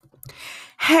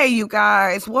Hey, you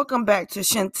guys, welcome back to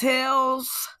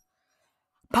Chantel's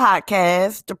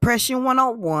podcast, Depression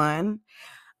 101.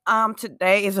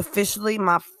 Today is officially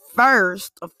my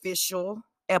first official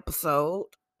episode.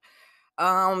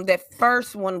 That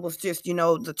first one was just,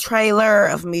 the trailer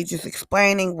of me just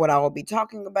explaining what I will be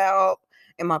talking about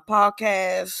in my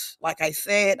podcast. Like I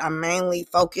said, I'm mainly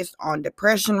focused on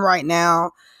depression right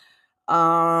now.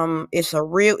 It's a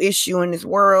real issue in this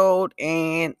world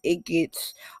and it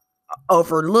gets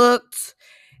overlooked,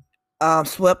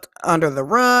 swept under the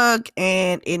rug,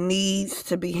 and it needs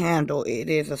to be handled. It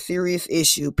is a serious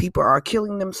issue. People are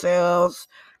killing themselves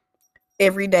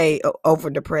every day over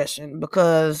depression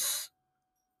because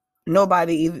don't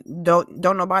nobody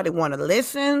want to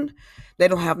listen. They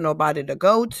don't have nobody to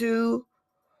go to,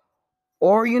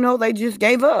 or they just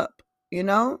gave up. You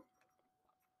know,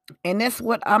 and that's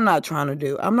what I'm not trying to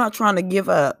do. I'm not trying to give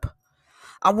up.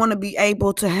 I want to be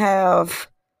able to have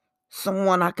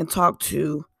someone I can talk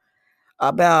to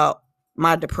about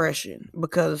my depression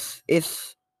because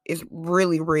it's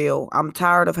really real. I'm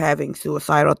tired of having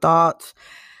suicidal thoughts.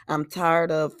 I'm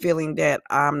tired of feeling that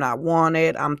I'm not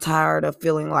wanted. I'm tired of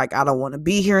feeling like I don't want to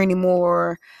be here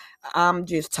anymore. I'm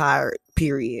just tired,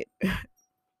 period.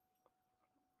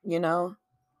 You know?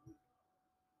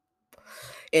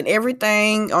 And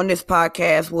everything on this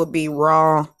podcast will be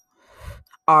raw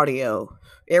audio.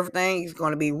 Everything is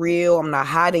going to be real. I'm not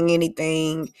hiding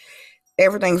anything.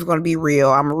 Everything's going to be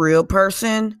real. I'm a real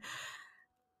person.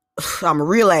 I'm a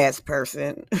real ass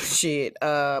person. Shit.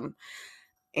 And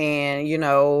I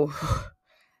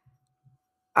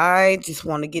just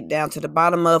want to get down to the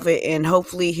bottom of it and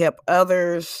hopefully help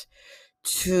others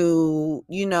to,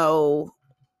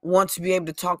 want to be able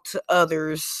to talk to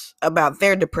others about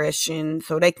their depression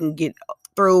so they can get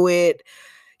through it,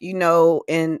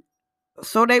 and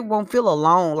so they won't feel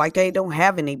alone, like they don't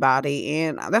have anybody.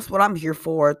 And that's what I'm here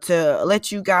for, to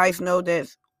let you guys know that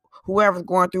whoever's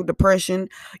going through depression,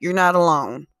 you're not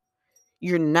alone.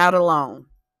 You're not alone.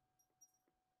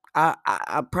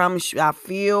 I promise you, I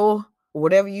feel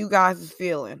whatever you guys is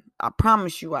feeling. I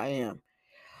promise you I am.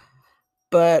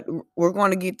 But we're going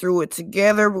to get through it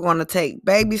together. We're going to take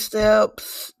baby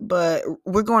steps, but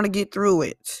we're going to get through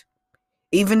it.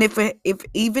 Even if it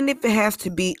has to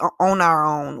be on our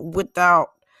own without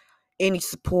any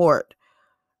support,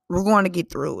 we're going to get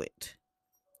through it.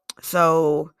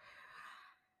 So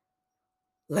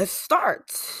let's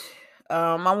start.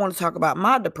 I want to talk about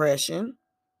my depression.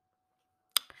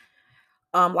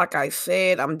 Like I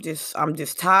said, I'm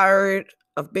just tired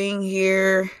of being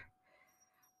here.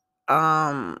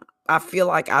 I feel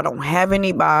like I don't have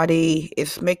anybody.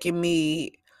 It's making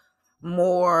me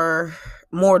more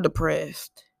more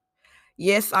depressed.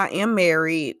 Yes, I am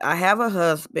married. I have a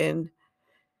husband.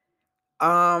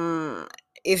 Um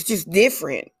it's just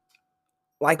different.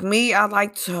 Like me, I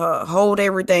like to hold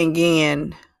everything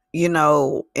in,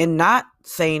 and not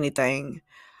say anything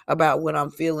about what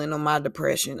I'm feeling on my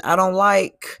depression. I don't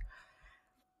like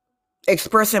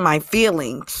expressing my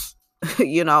feelings.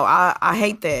 I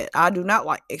hate that. I do not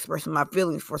like expressing my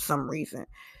feelings for some reason.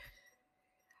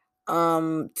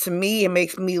 To me, it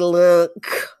makes me look,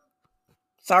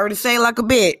 sorry to say, like a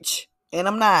bitch, and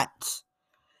I'm not.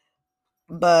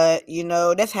 But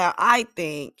that's how I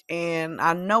think, and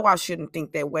I know I shouldn't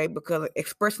think that way because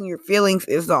expressing your feelings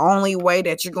is the only way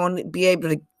that you're going to be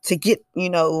able to get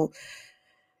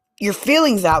your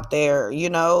feelings out there.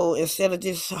 Instead of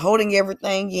just holding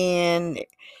everything in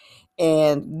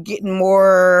and getting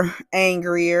more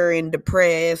angrier and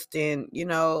depressed. And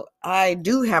I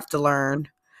do have to learn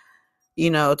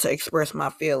to express my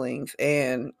feelings.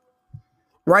 And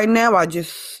right now I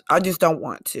just don't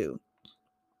want to.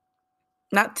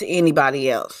 Not to anybody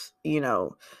else.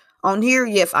 On here,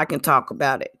 yes, I can talk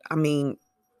about it. I mean,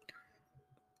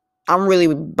 I'm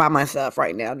really by myself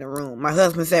right now in the room. My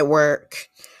husband's at work.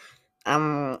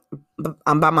 I'm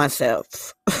I'm by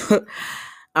myself.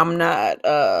 I'm not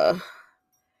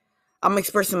I'm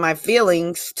expressing my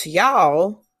feelings to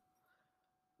y'all,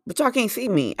 but y'all can't see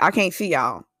me. I can't see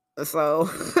y'all. So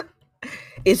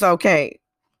it's okay.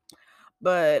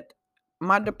 But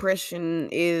my depression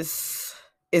is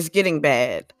getting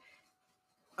bad.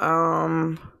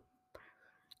 Um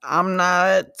I'm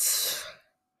not,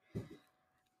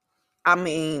 I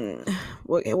mean,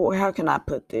 how can I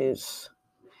put this?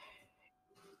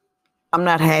 I'm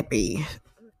not happy.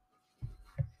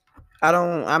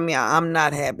 I'm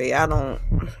not happy. I don't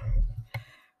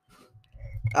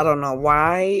know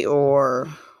why, or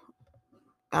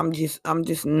I'm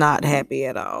just not happy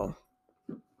at all.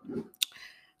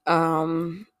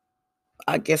 Um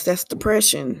I guess that's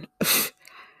depression.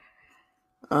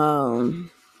 um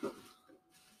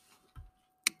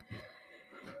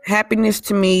Happiness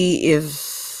to me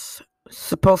is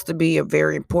supposed to be a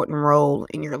very important role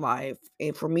in your life.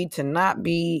 And for me to not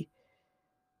be,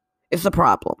 it's a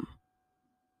problem.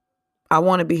 I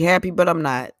want to be happy, but I'm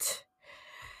not.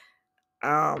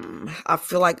 I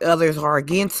feel like others are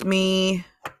against me.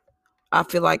 I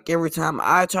feel like every time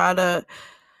I try to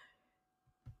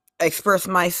express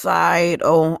my side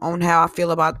on how I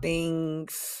feel about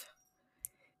things,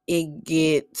 it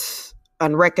gets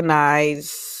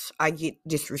unrecognized. I get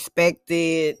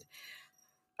disrespected.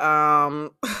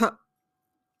 Um,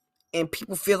 and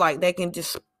people feel like they can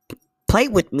just play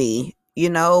with me,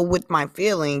 with my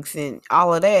feelings and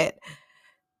all of that.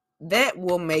 That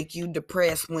will make you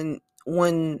depressed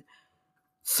when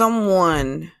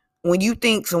someone when you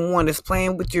think someone is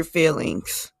playing with your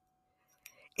feelings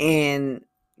and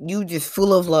you just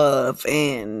full of love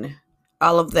and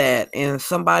all of that, and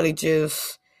somebody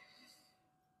just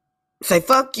say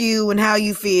fuck you and how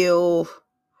you feel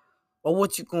or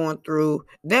what you're going through,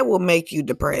 that will make you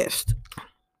depressed.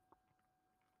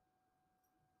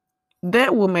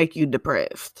 That will make you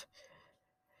depressed.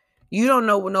 You don't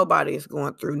know what nobody is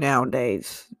going through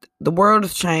nowadays. The world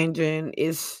is changing.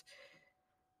 It's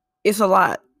a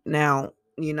lot now,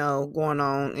 going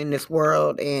on in this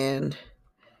world, and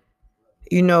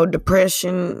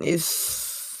depression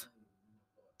is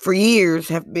for years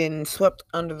have been swept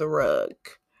under the rug.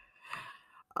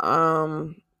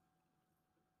 Um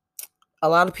a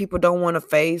lot of people don't want to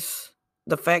face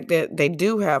the fact that they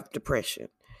do have depression.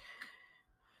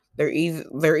 They're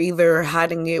either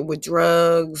hiding it with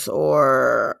drugs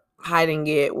or hiding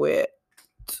it with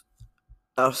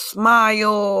a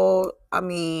smile. I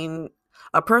mean,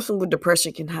 a person with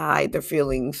depression can hide their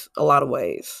feelings a lot of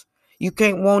ways. You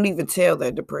won't even tell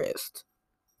they're depressed.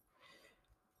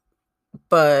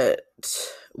 But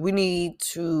we need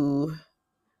to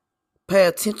pay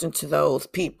attention to those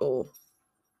people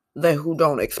who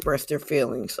don't express their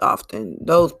feelings often.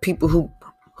 Those people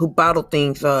who bottle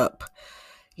things up,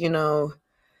 you know.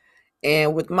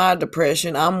 And with my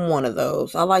depression, I'm one of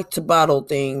those. I like to bottle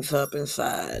things up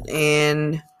inside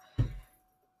and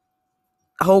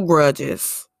hold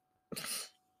grudges.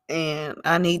 And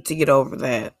I need to get over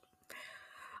that.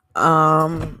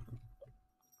 Um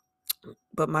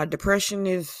but my depression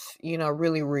is,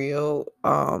 really real.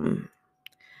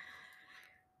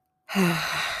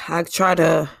 I try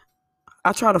to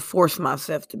force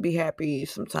myself to be happy.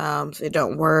 Sometimes it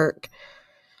don't work.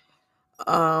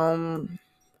 Um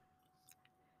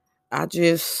I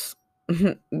just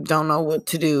don't know what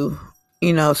to do.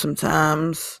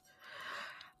 Sometimes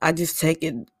I just take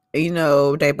it,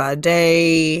 day by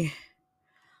day.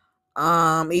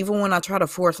 Even when I try to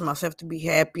force myself to be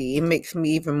happy, it makes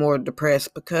me even more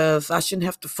depressed because I shouldn't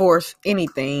have to force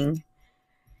anything.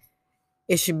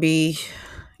 It should be,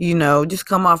 just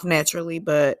come off naturally.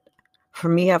 But for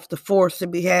me, have to force to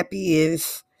be happy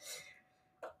is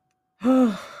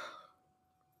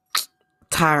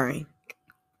tiring.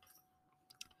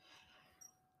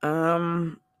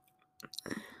 Um,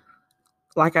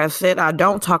 like I said, I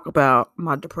don't talk about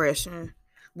my depression,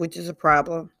 which is a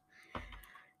problem.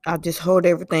 I just hold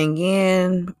everything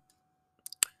in.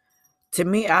 To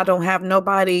me, I don't have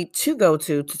nobody to go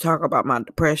to talk about my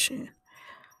depression.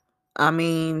 I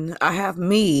mean, I have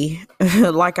me,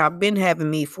 like I've been having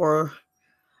me for a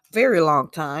very long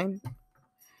time.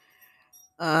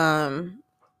 Um,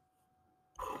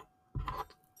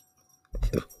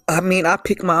 I mean, I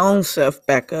pick my own self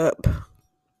back up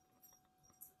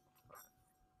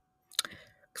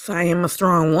because I am a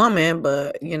strong woman,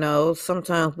 but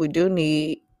sometimes we do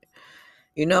need,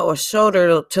 a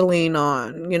shoulder to lean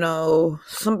on,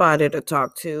 somebody to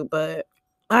talk to, but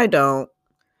I don't.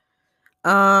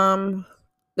 Um,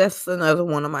 that's another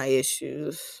one of my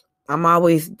issues. I'm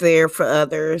always there for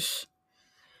others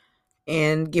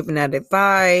and giving that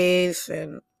advice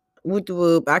and whoop de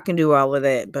whoop. I can do all of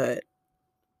that, but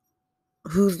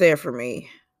who's there for me?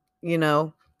 You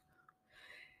know?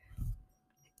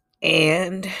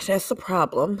 And that's the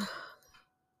problem,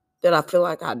 that I feel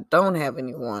like I don't have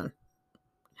anyone.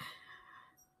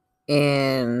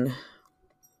 And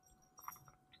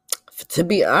to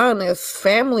be honest,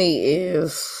 family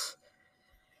is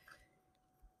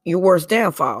your worst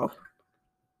downfall.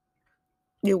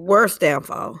 Your worst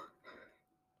downfall.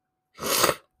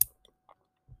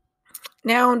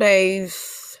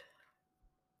 Nowadays,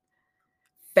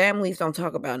 families don't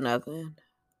talk about nothing.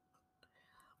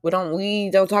 We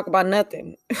don't talk about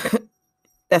nothing.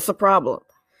 That's a problem.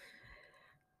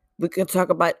 We can talk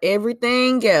about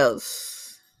everything else.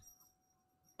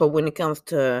 But when it comes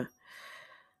to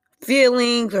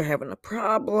feelings or having a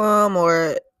problem,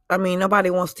 nobody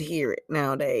wants to hear it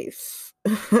nowadays.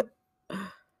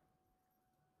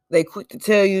 They quick to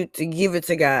tell you to give it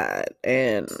to God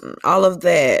and all of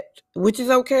that, which is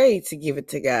okay to give it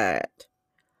to God.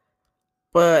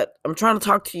 But I'm trying to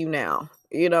talk to you now,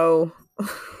 and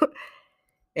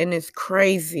it's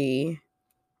crazy.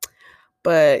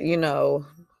 But, you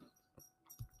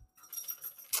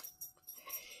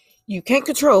can't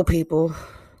control people.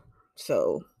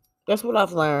 So that's what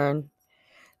I've learned.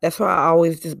 That's why I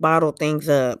always just bottle things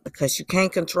up, because you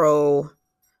can't control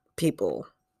people.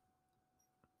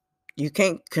 You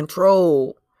can't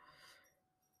control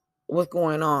what's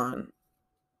going on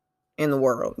in the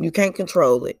world. You can't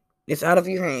control it. It's out of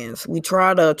your hands. We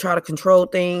try to control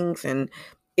things, and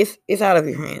it's out of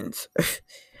your hands.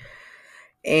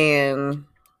 And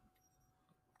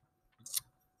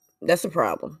that's a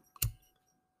problem.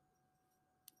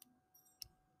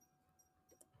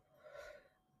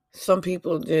 Some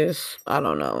people just, I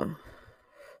don't know,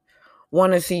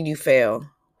 want to see you fail.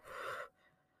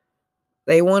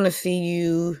 They want to see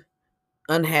you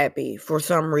unhappy for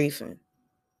some reason.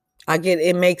 I get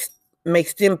it makes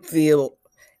them feel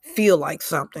like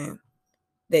something,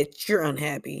 that you're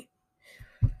unhappy.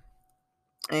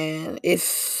 And it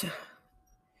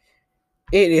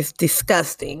is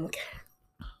disgusting.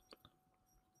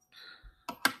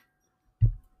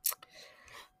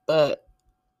 But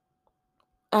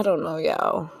I don't know,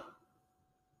 y'all.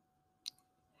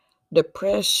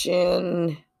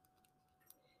 Depression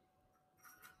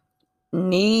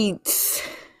needs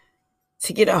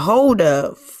to get a hold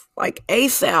of, like,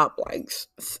 ASAP. Like,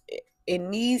 it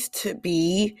needs to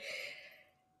be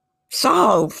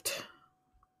solved.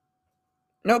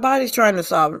 Nobody's trying to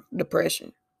solve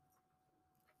depression.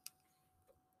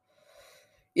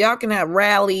 Y'all can have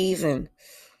rallies and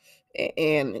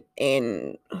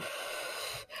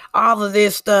all of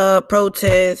this stuff,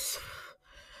 protests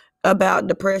about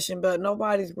depression, but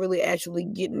nobody's really actually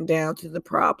getting down to the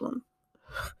problem.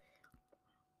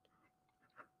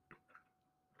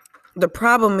 The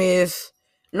problem is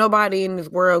nobody in this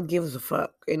world gives a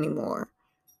fuck anymore.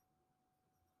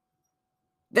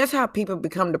 That's how people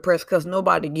become depressed, because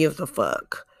nobody gives a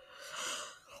fuck.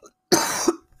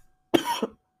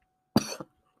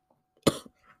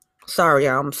 Sorry,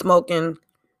 y'all, I'm smoking.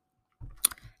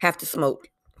 Have to smoke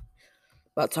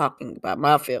about talking about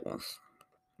my feelings.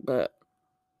 But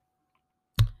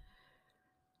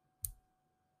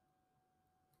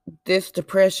this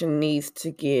depression needs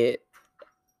to get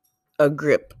a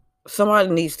grip. Somebody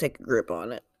needs to take a grip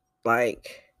on it.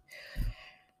 Like,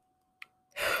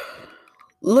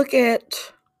 look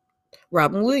at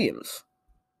Robin Williams.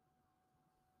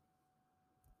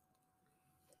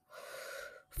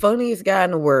 Funniest guy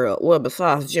in the world. Well,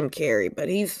 besides Jim Carrey, but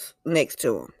he's next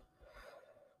to him.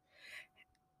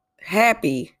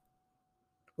 Happy.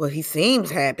 Well, he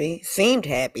seemed happy.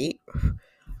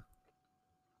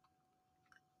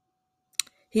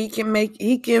 He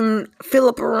can fill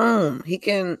up a room. He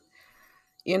can,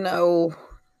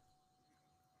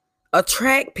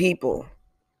 attract people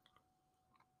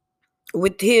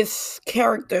with his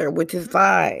character, with his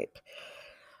vibe,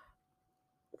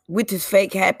 with his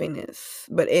fake happiness.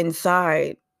 But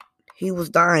inside, he was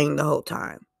dying the whole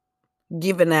time,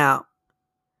 giving out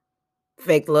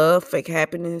fake love, fake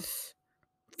happiness,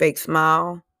 fake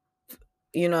smile,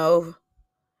 and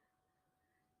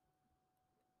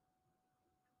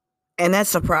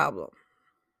that's a problem.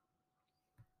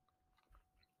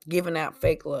 Giving out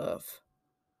fake love,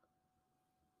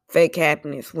 fake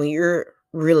happiness when you're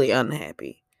really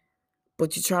unhappy,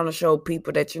 but you're trying to show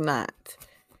people that you're not.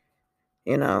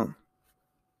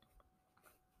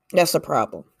 That's a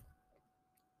problem.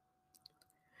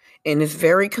 And it's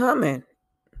very common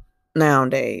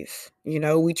nowadays.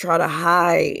 We try to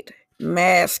hide,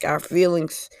 mask our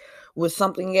feelings with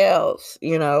something else,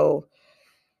 to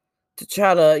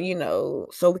try to,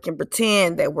 so we can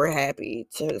pretend that we're happy,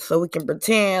 so we can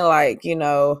pretend like,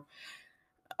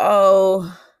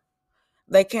 oh,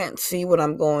 they can't see what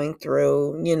I'm going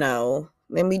through,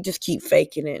 let me just keep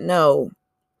faking it. No,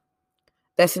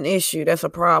 that's an issue. That's a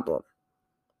problem.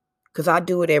 Because I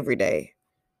do it every day.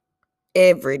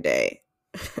 Every day.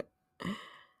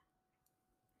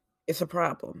 It's a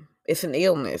problem. It's an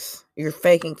illness. You're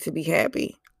faking to be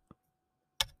happy.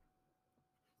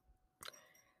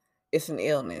 It's an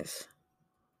illness.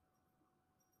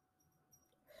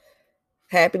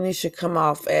 Happiness should come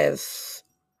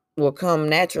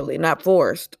naturally, not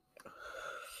forced.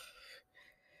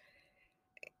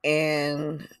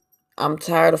 And I'm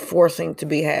tired of forcing to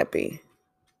be happy.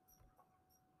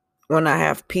 When I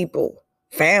have people,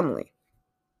 family,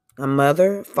 a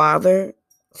mother, father,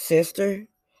 sister,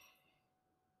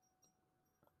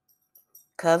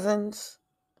 cousins.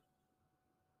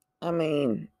 I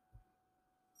mean,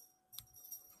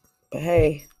 But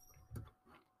hey,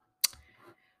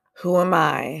 who am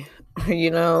I?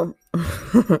 You know?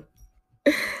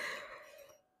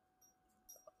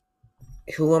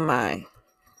 Who am I?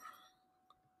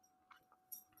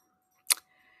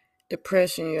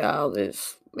 Depression, y'all,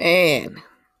 is, man,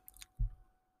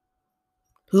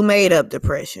 who made up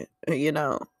depression? You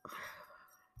know?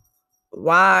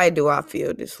 Why do I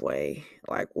feel this way?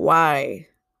 Like, why?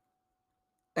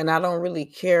 And I don't really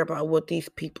care about what these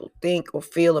people think or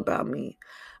feel about me.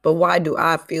 But why do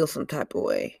I feel some type of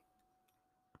way?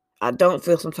 I don't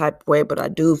feel some type of way, but I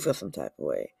do feel some type of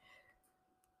way.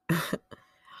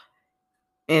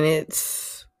 And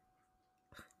it's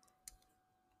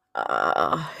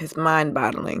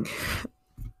mind-boggling.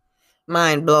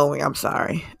 Mind-blowing, I'm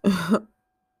sorry.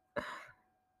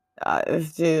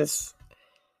 It's just,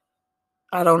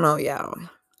 I don't know, y'all.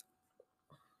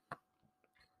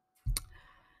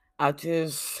 I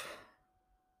just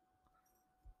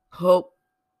hope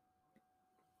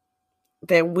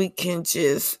that we can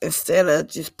just, instead of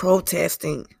just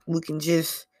protesting, we can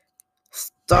just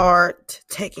start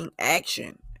taking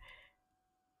action.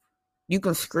 You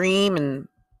can scream and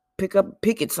pick up a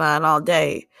picket sign all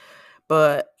day,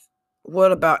 but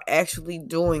what about actually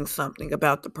doing something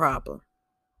about the problem?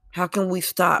 How can we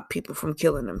stop people from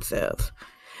killing themselves?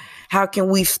 How can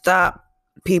we stop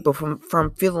people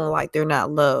from feeling like they're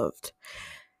not loved?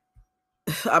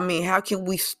 I mean, how can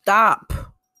we stop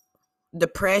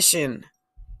depression?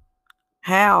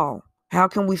 How? How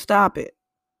can we stop it?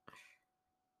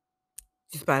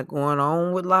 Just by going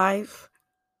on with life,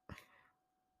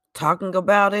 talking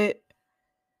about it,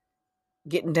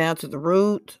 getting down to the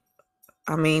root.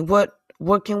 I mean, what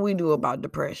can we do about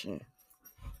depression?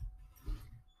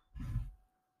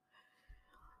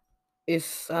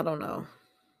 It's, I don't know,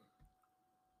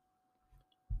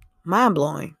 mind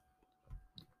blowing.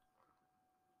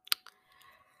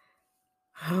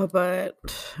 But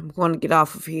I'm going to get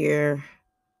off of here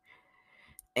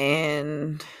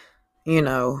and, you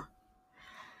know,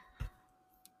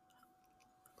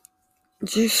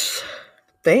 just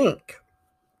think.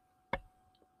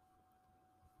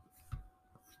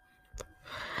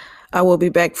 I will be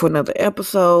back for another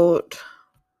episode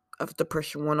of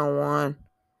Depression 101.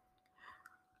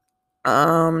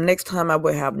 Next time I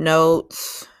will have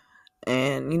notes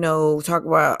and, talk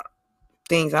about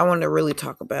things I want to really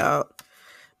talk about,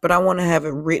 but I want to have it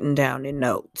written down in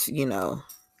notes.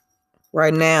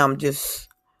 Right now I'm just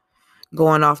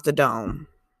going off the dome,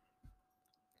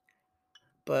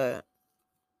 but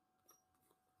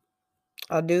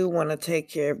I do want to take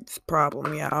care of this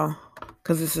problem, y'all,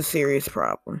 because it's a serious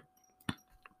problem.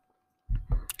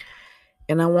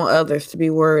 And I want others to be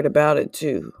worried about it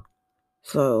too.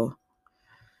 So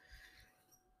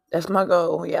that's my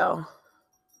goal, y'all.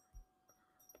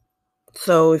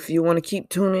 So if you want to keep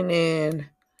tuning in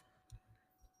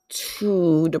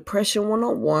to Depression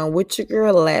 101 with your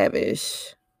girl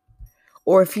Lavish,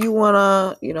 or if you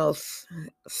want to,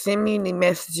 send me any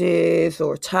messages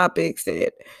or topics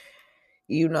that,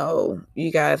 you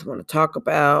guys want to talk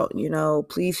about,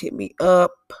 please hit me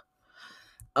up.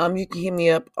 You can hit me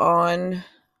up on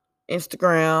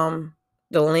Instagram.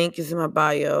 The link is in my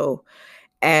bio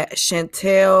at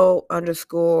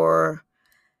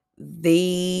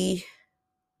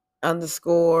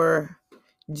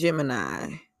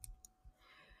Chantel_the_Gemini.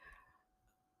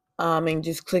 And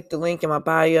just click the link in my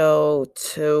bio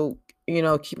to,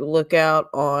 keep a lookout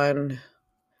on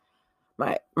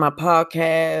my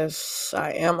podcast.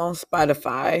 I am on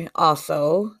Spotify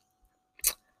also.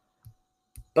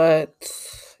 But,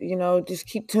 just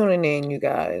keep tuning in, you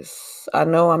guys. I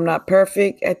know I'm not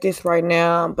perfect at this right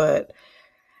now, but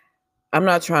I'm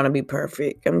not trying to be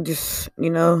perfect. I'm just,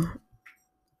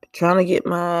 trying to get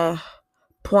my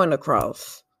point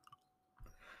across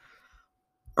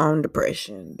on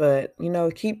depression. But,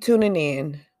 keep tuning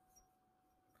in.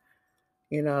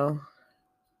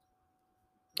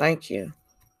 Thank you.